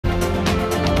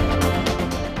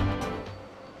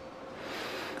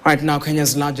Right now,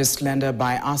 Kenya's largest lender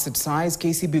by asset size,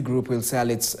 KCB Group, will sell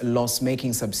its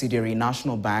loss-making subsidiary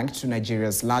National Bank to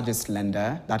Nigeria's largest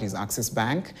lender, that is Access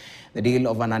Bank. The deal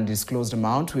of an undisclosed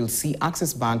amount will see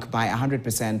Access Bank buy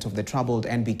 100% of the troubled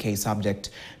NBK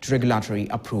subject to regulatory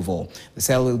approval. The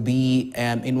sale will be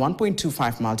in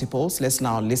 1.25 multiples. Let's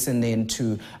now listen in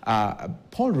to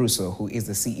Paul Russo, who is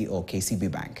the CEO of KCB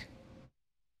Bank.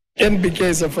 NBK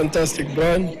is a fantastic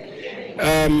brand.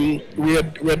 We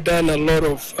had done a lot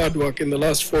of hard work in the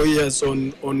last 4 years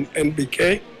on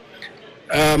NBK.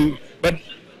 But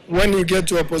when you get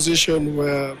to a position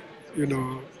where,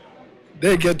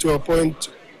 they get to a point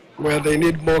where they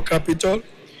need more capital,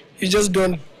 you just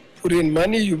don't put in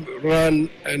money, you run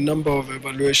a number of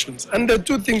evaluations. And the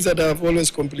two things that have always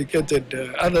complicated,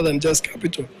 other than just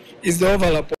capital, is the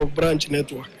overlap of branch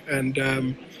network and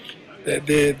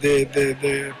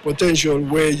the potential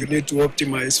where you need to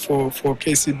optimize for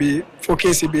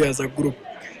KCB as a group.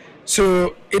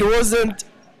 So it wasn't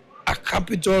a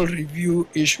capital review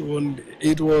issue only.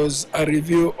 It was a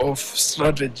review of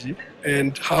strategy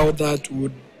and how that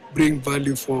would bring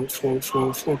value for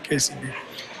KCB.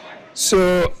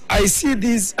 So I see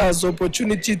this as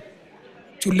opportunity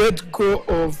to let go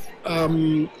of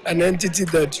an entity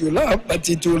that you love, but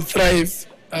it will thrive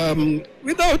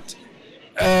without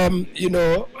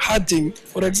hurting,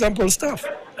 for example, staff,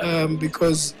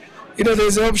 because,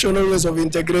 there's the option always of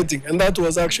integrating, and that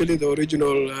was actually the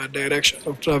original direction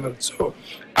of travel. So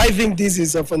I think this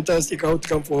is a fantastic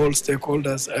outcome for all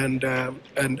stakeholders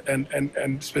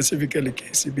and specifically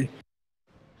KCB.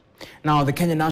 Now, the Kenyan